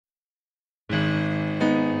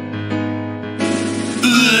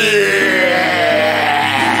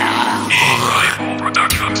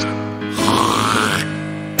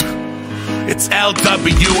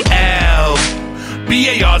LWL.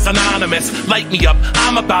 BAR's anonymous, light me up,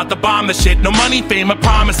 I'm about to bomb the shit. No money, fame, or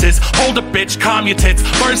promises, hold up bitch, calm your tits.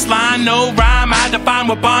 First line, no rhyme, I define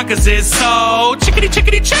what bonkers is. So, chickity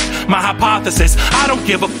chickity chick, my hypothesis. I don't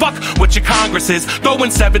give a fuck what your Congress is.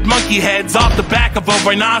 Throwing severed monkey heads off the back of a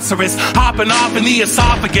rhinoceros, hopping off in the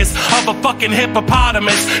esophagus of a fucking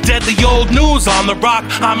hippopotamus. Deadly old news on the rock,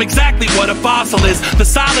 I'm exactly what a fossil is. The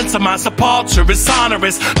silence of my sepulture is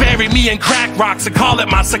sonorous. Bury me in crack rocks and call it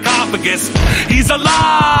my sarcophagus. He's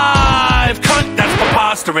alive, cunt, that's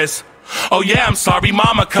preposterous. Oh yeah, I'm sorry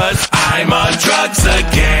mama, cause I'm on drugs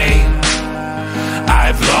again.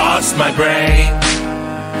 I've lost my brain,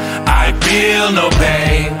 I feel no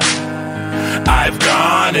pain, I've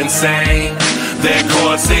gone insane. They're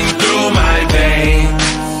coursing through my veins,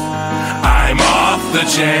 I'm off the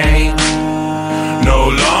chain, no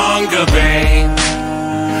longer vain.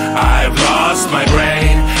 I've lost my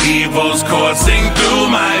brain, evil's coursing through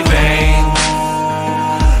my veins.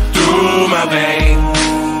 Through my veins,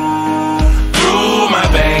 through my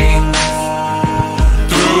veins,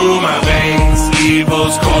 through my veins,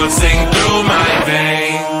 evil's coursing through my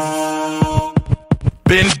veins.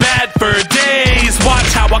 Been bad for days,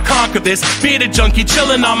 watch how I conquer this. Bearded junkie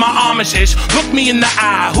chilling on my Amish-ish. Look me in the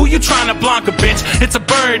eye, who you trying to blanca, bitch? It's a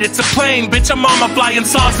bird, it's a plane, bitch, I'm on my flying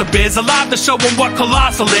saucer biz. Alive to show them what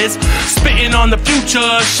colossal is. Spitting on the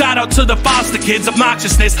future, shout out to the foster kids.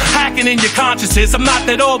 Obnoxiousness, hacking in your consciousness. I'm not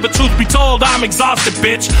that old, but truth be told, I'm exhausted,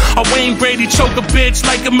 bitch. A Wayne Brady choke a bitch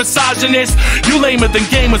like a misogynist. You lamer than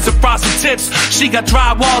gamers with frosted tips. She got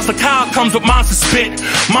dry walls, the cow comes with monster spit.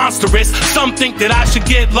 Monstrous, some think that I should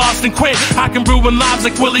get lost and quit. I can ruin lives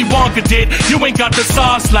like Willy Wonka did. You ain't got the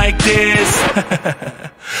sauce like this.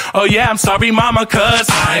 Oh yeah, I'm sorry mama, cause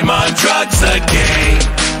I'm on drugs again.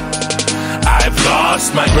 I've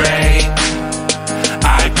lost my brain,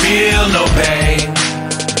 I feel no pain,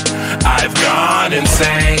 I've gone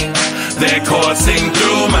insane. They're coursing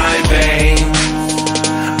through my veins,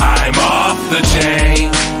 I'm off the chain,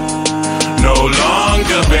 no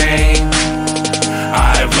longer vain.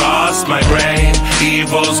 I've lost my brain,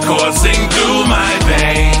 evil's coursing through my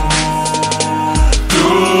veins.